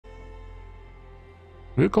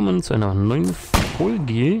Willkommen zu einer neuen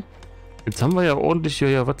Folge. Jetzt haben wir ja ordentlich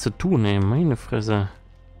hier was zu tun, ey. Meine Fresse.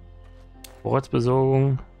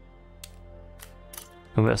 Vorratsbesorgung.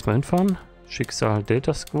 Können wir erstmal hinfahren. Schicksal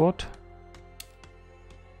Delta Squad.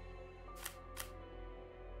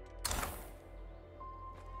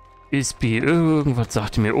 IzzBee, irgendwas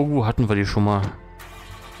sagte mir. Irgendwo hatten wir die schon mal.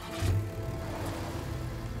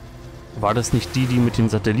 War das nicht die, die mit den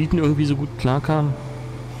Satelliten irgendwie so gut klarkam?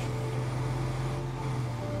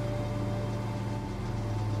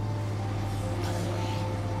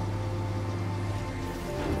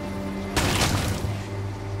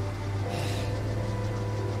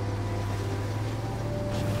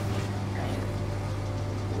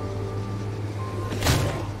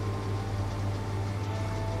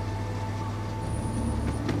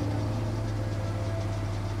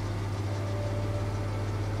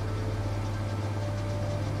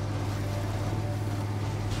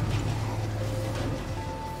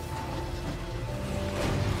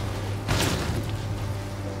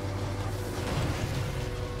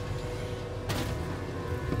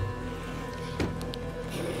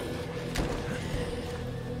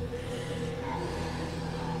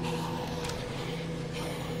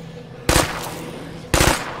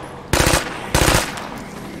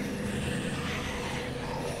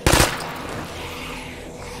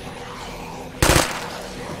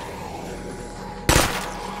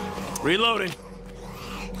 Reloading.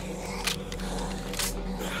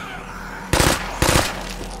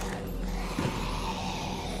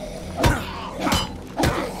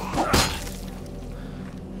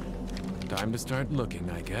 Time to start looking,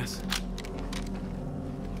 I guess.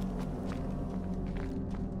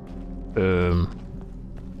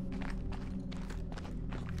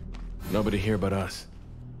 Nobody here but us.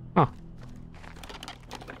 Ah.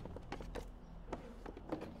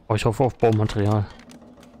 Oh, ich hoffe auf Baumaterial.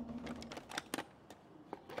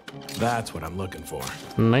 That's what I'm looking for.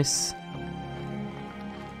 Nice.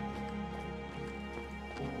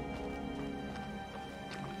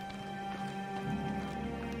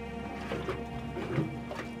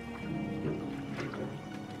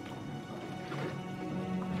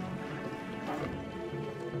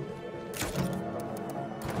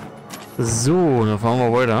 So, dann fahren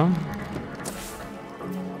wir weiter.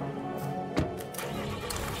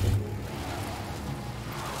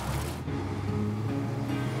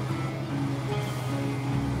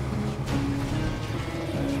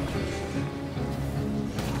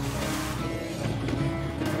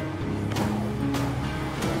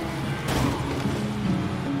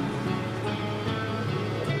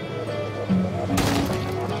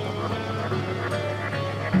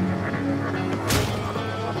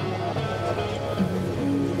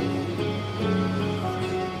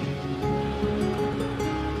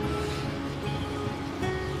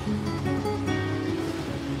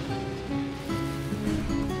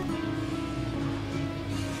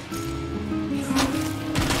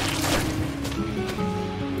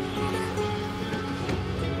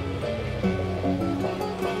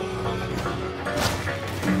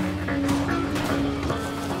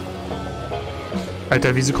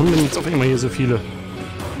 Alter, wieso kommen denn jetzt auf einmal hier so viele?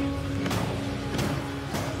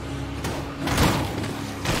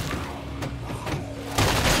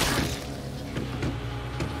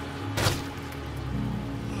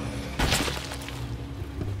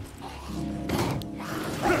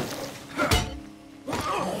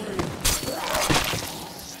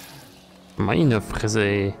 Meine Fresse,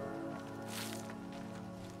 ey.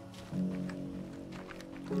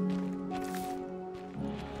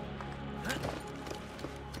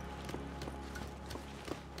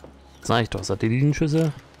 Sag ich doch,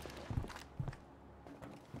 Satellitenschüsse.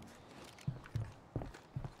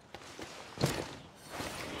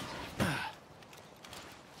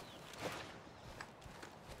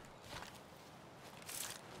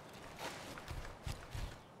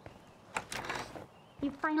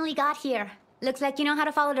 You finally got here. Looks like you know how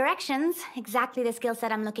to follow directions. Exactly the skill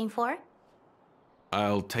set I'm looking for.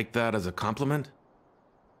 I'll take that as a compliment.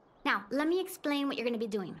 Now, let me explain what you're going to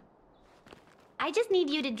be doing. I just need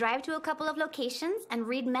you to drive to a couple of locations and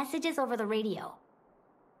read messages over the radio.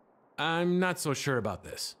 I'm not so sure about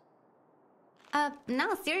this.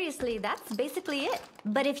 No, seriously, that's basically it.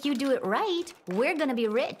 But if you do it right, we're gonna be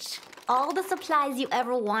rich. All the supplies you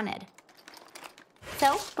ever wanted.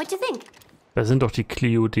 So, what you think? Das sind doch die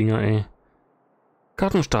Clio-Dinger, ey.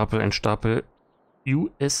 Kartenstapel, ein Stapel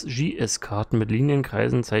USGS-Karten mit Linien,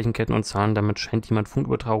 Kreisen, Zeichenketten und Zahlen. Damit scheint jemand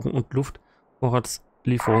Funkübertragung und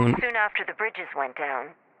Luftvorratslieferungen. Soon after the bridges went down,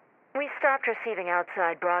 we stopped receiving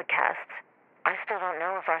outside broadcasts. I still don't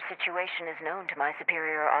know if our situation is known to my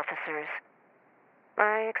superior officers.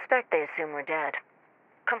 I expect they assume we're dead.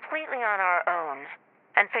 completely on our own,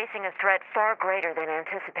 and facing a threat far greater than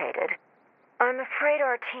anticipated. I'm afraid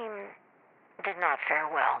our team did not fare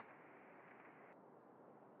well.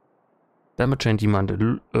 Damit scheint jemand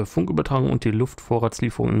Funkübertragung und die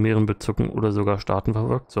Luftvorratslieferung in mehreren Bezirken oder sogar Staaten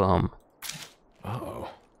verfolgt zu haben. Uh-oh.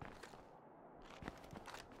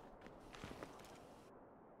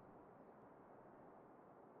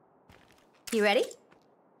 You ready?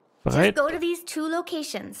 Bereit? Just go to these 2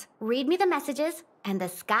 locations, read me the messages, and the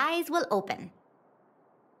skies will open.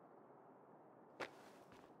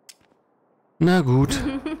 Na gut.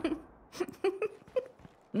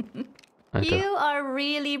 Alter. You are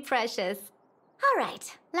really precious. All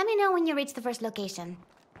right, let me know when you reach the first location.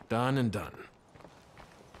 Done and done.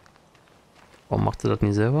 Warum macht sie das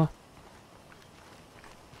nicht selber?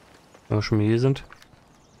 Wenn wir schon mal hier sind.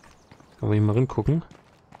 Können wir hier mal hingucken.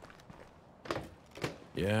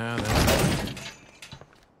 Yeah, that's...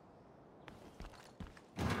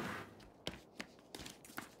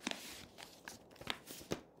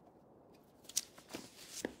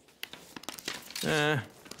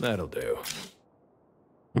 that'll do.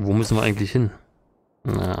 Wo müssen wir eigentlich hin?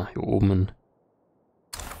 Na, hier oben hin.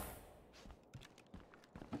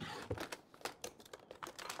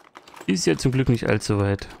 Ist ja zum Glück nicht allzu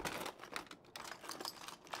weit.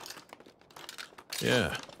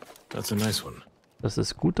 Yeah, that's a nice one. Das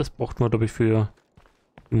ist gut, das braucht man, glaube ich, für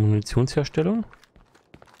die Munitionsherstellung.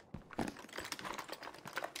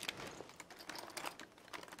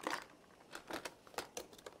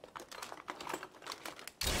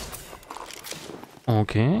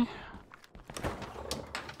 Okay.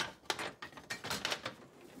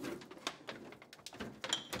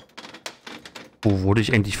 Wo wurde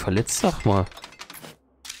ich eigentlich verletzt, sag mal?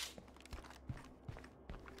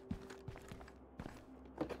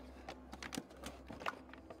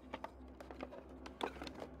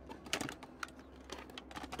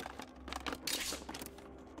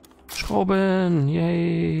 Schrauben,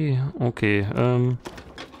 yay. Okay,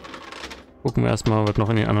 gucken wir erstmal, was noch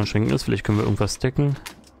in den anderen Schränken ist. Vielleicht können wir irgendwas stacken.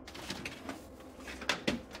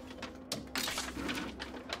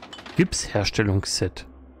 Gipsherstellungsset.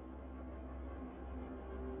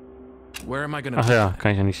 Where am I gonna Ach ja,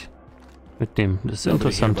 kann ich ja nicht mitnehmen. Das ist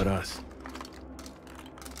interessant. Nobody here but us.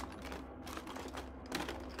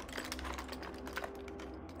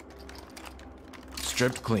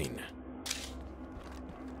 Stripped clean.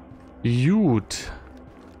 Gut.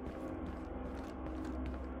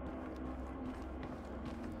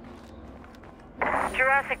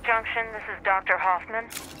 Jurassic Junction, this is Dr. Hoffman.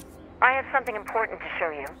 I have something important to show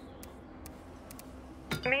you.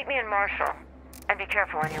 Meet me in Marshall, and be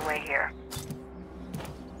careful on your way here.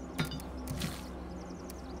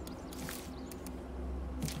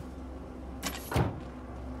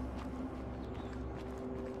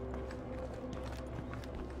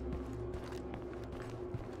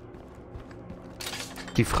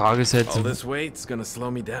 Die Frage ist jetzt, All this weight's gonna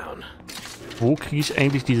slow me down. wo kriege ich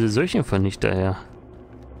eigentlich diese Söldchenvernichter her?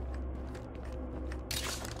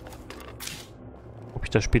 Ob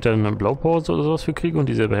ich da später eine Blaupause oder sowas für kriege und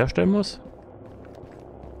die selber herstellen muss?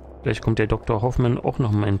 Vielleicht kommt der Dr. Hoffman auch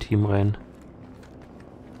noch in mein Team rein.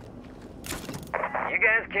 You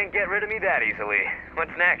guys can't get rid of me that easily.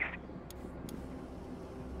 What's next?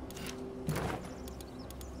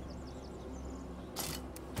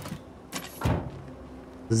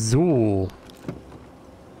 So.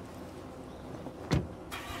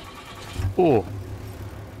 Oh.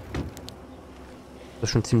 Das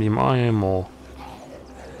ist schon ziemlich im Eimer.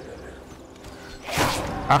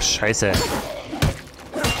 Ach, scheiße.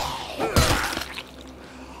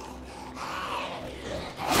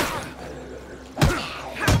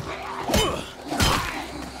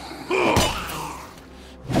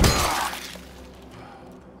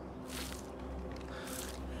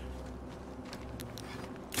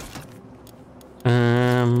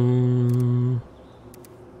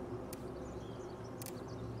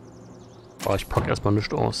 Oh, ich pack erstmal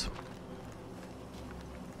nichts aus.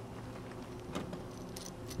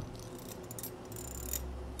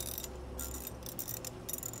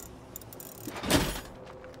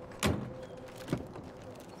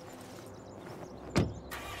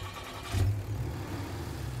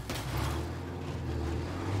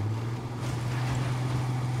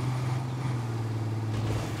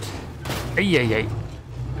 Eieiei.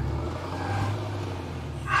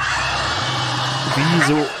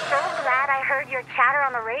 Wieso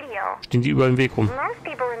stehen die überall im Weg rum? Most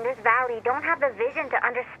people in this valley don't have the vision to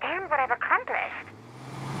understand what I've accomplished.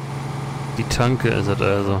 Die Tanke ist es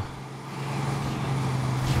also.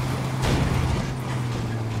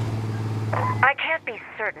 I can't be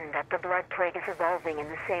certain that the blood plague is evolving in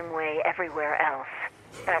the same way everywhere else.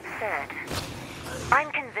 That said,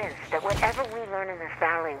 I'm convinced that whatever we learn in this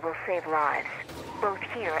valley will save lives, both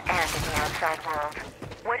here and in the outside world.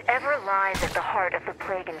 Whatever lies at the heart of the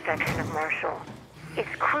plague infection of Marshall is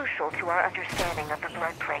crucial to our understanding of the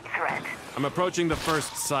blood plague threat. I'm approaching the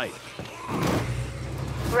first site.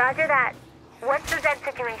 Roger that. What's the Zed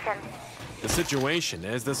situation? The situation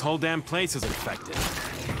is this whole damn place is infected.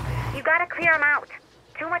 You gotta clear them out.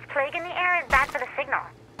 Too much plague in the air is bad for the signal.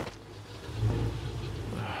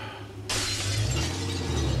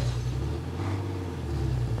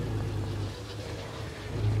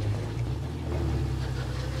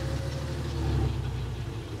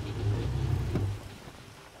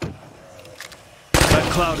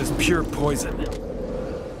 That cloud is pure poison.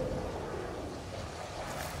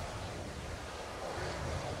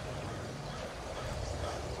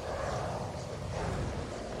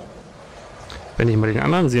 Wenn ich mal den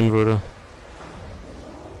anderen sehen würde.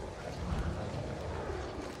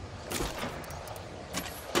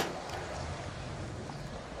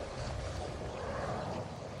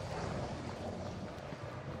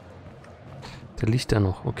 Der liegt da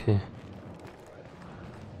noch, okay.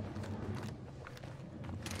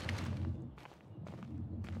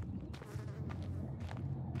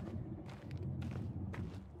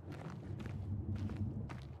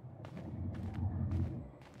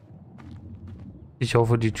 Ich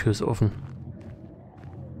hoffe, die Tür ist offen.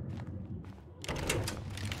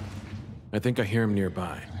 I think I hear him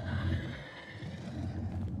nearby.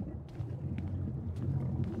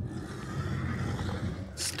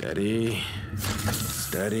 Steady.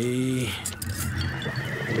 Steady.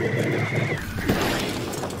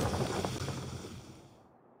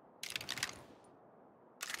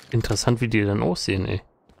 Interessant, wie die dann aussehen, ey.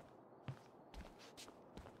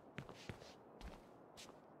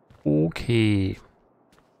 Okay.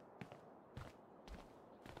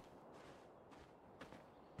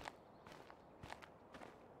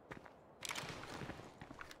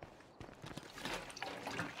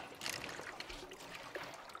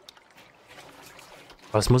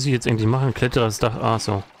 Was muss ich jetzt eigentlich machen? Klettere das Dach. Ah,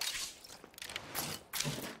 so.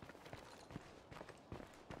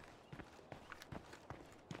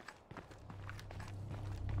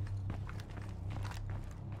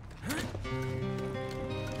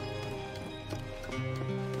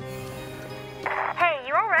 Hey,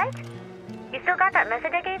 you alright? You still got that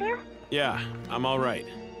message I gave you? Yeah, I'm all right.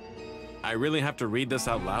 I really have to read this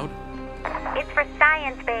out loud? It's for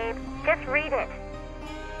science, babe. Just read it.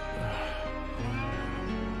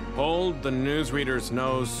 Hold the newsreader's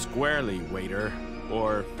nose squarely, waiter,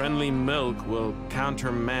 or friendly milk will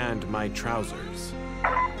countermand my trousers.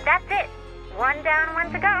 That's it. One down,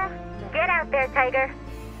 one to go. Get out there, Tiger.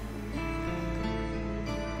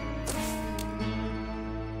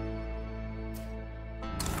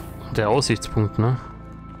 Der Aussichtspunkt, ne?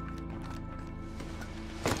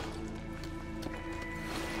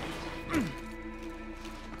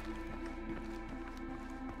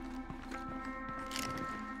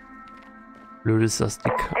 Blöd ist das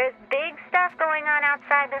dick. There's big stuff going on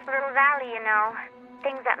outside this little valley, you know.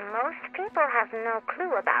 Things that most people have no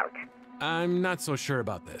clue about. I'm not so sure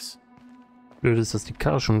about this. Blöd ist, dass die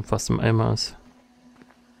Karre schon fast im Eimer ist.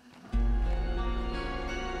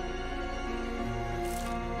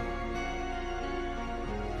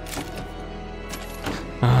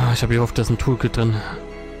 Ah, ich habe gehofft, da ist ein Toolkit drin.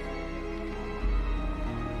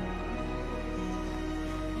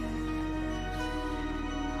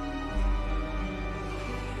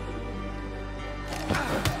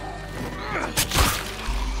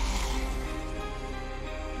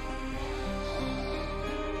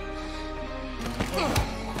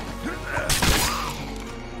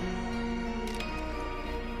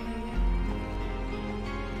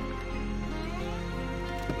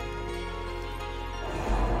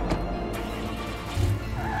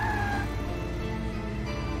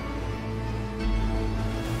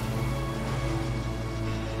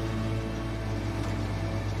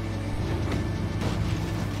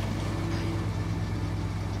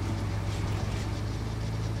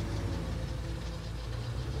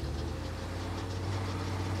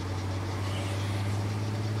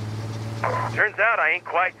 Turns out I ain't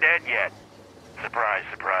quite dead yet. Surprise,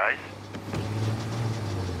 surprise.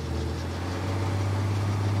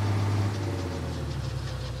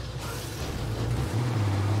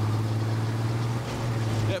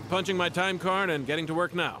 Yep, punching my time card and getting to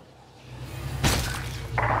work now.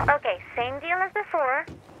 Okay, same deal as before.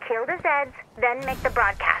 Kill the Zeds, then make the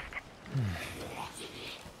broadcast.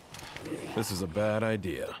 This is a bad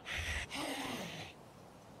idea.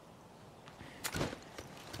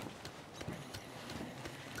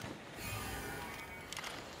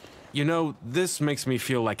 You know, this makes me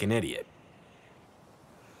feel like an idiot.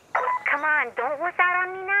 Come on, don't wuss out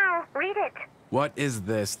on me now. Read it. What is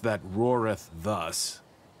this that roareth thus?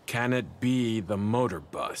 Can it be the motor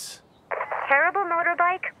bus? Terrible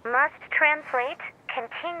motorbike must translate.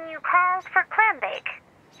 Continue calls for clam bake.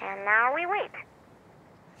 And now we wait.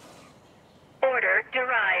 Order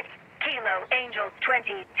derived. Kilo Angels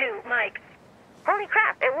 22 Mike. Holy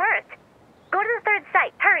crap, it worked. Go to the third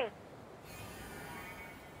site, hurry.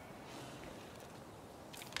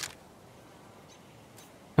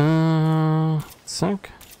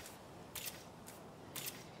 Zack.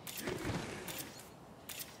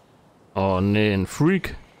 Oh nee, ein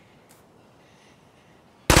Freak.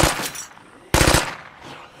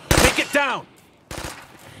 Take it down!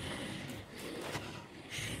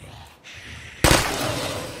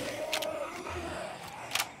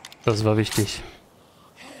 Das war wichtig.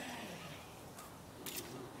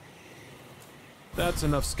 That's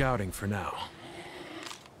enough scouting for now.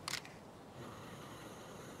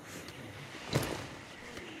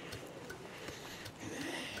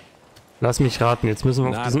 Lass mich raten, jetzt müssen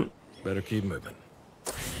wir auf diesen... Better keep moving.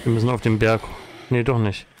 Wir müssen auf den Berg. Nee, doch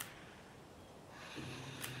nicht.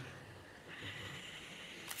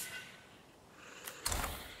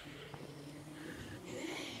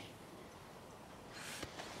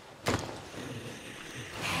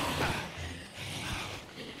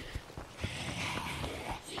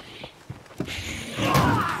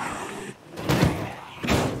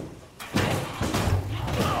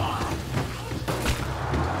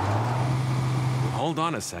 Hold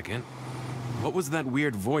on a second. What was that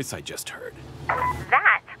weird voice I just heard?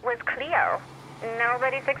 That was Cleo.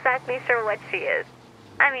 Nobody's exactly sure what she is.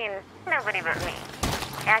 I mean, nobody but me.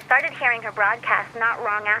 I started hearing her broadcast not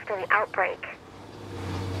long after the outbreak.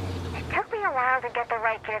 It took me a while to get the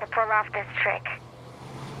right gear to pull off this trick.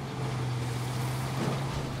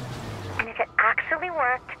 And if it actually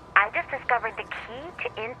worked, I just discovered the key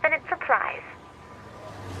to infinite supplies.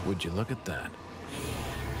 Would you look at that?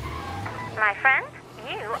 My friend,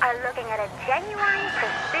 you are looking at a genuine,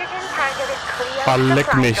 precision-targeted Cleo Leck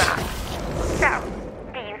supply mich. drop. So,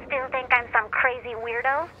 do you still think I'm some crazy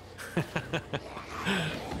weirdo?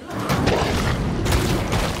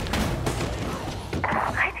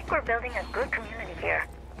 I think we're building a good community here.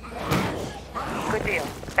 Good deal.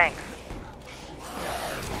 Thanks.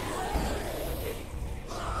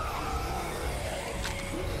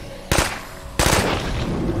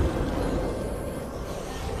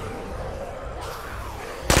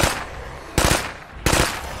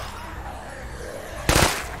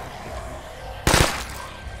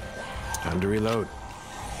 Time to reload.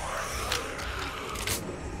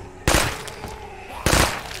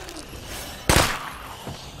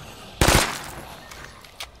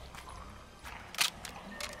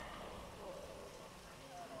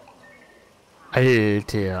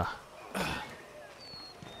 Alter.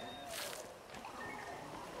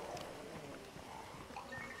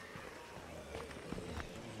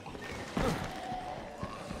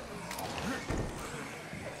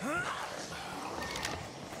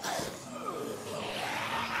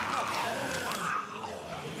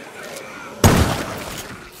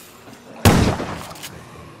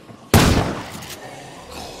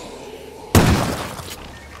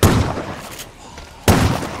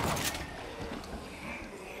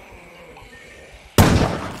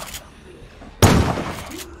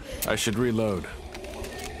 I should reload.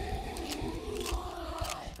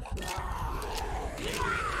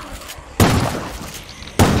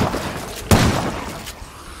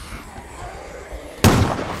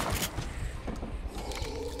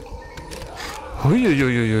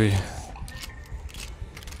 Huiuiuiui.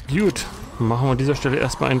 Gut, machen wir an dieser Stelle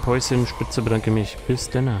erstmal ein Päuschen. Spitze, bedanke mich. Bis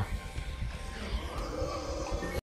dann.